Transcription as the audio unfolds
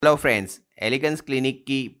Hello friends, elegance clinic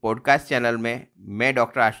की podcast channel में मैं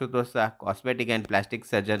doctor Ashutosh Shah, cosmetic and plastic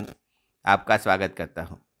surgeon, आपका स्वागत करता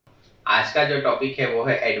हूं। आज का जो टॉपिक है वो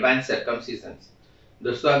है एडवांस सर्कमसिजन।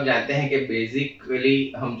 दोस्तों, आप जानते हैं कि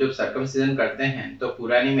बेसिकली हम जब सर्कमसिजन करते हैं तो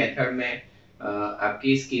पुरानी मेथड में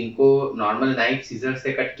आपकी स्किन को नॉर्मल नाइफ सीजर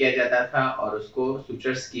से कट किया जाता था और उसको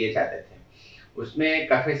सुचर्स किए जाते थे। उसमें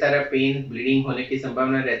काफ़ी सारा पेन, ब्लीडिंग होने की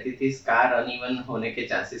संभावना रहती थी, स्कार अनइवन होने के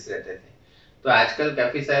चांसेस रहते थे। तो आजकल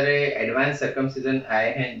काफ़ी सारे एडवांस सर्कमसिजन आए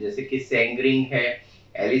हैं, जैसे कि सैंगरिंग है,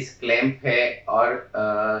 एलिस क्लैंप है और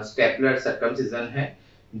स्टेपलर सर्कमसिजन है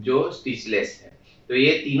जो स्टिचलेस है। तो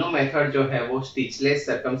ये तीनों मेथड जो है वो स्टिचलेस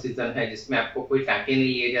सर्कमसिजन है, जिसमें आपको कोई टाँके नहीं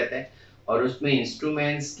लिए जाते हैं और उसमें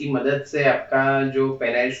इंस्ट्रूमेंट्स की मदद से आपका जो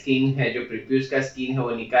पेनाइल स्किन है, जो प्रीप्यूस का स्किन है,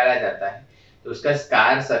 वो निकाला जाता है। तो उसका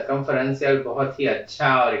स्कार सर्कमफरेंशियल बहुत ही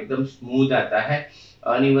अच्छा और एकदम स्मूथ आता है।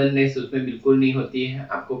 अनइवननेस उसमें बिल्कुल नहीं होती है।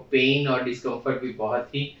 आपको पेन और डिस्कम्फर्ट भी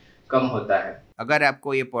बहुत ही कम होता है। अगर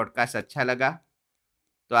आपको ये पॉडकास्ट अच्छा लगा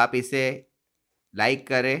तो आप इसे लाइक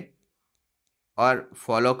करें और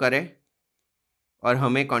फॉलो करें, और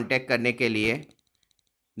हमें कांटेक्ट करने के लिए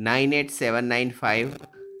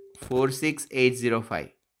 9879546805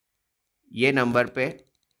 ये नंबर पे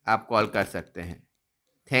आप कॉल कर सकते हैं।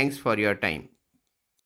 Thanks for your time.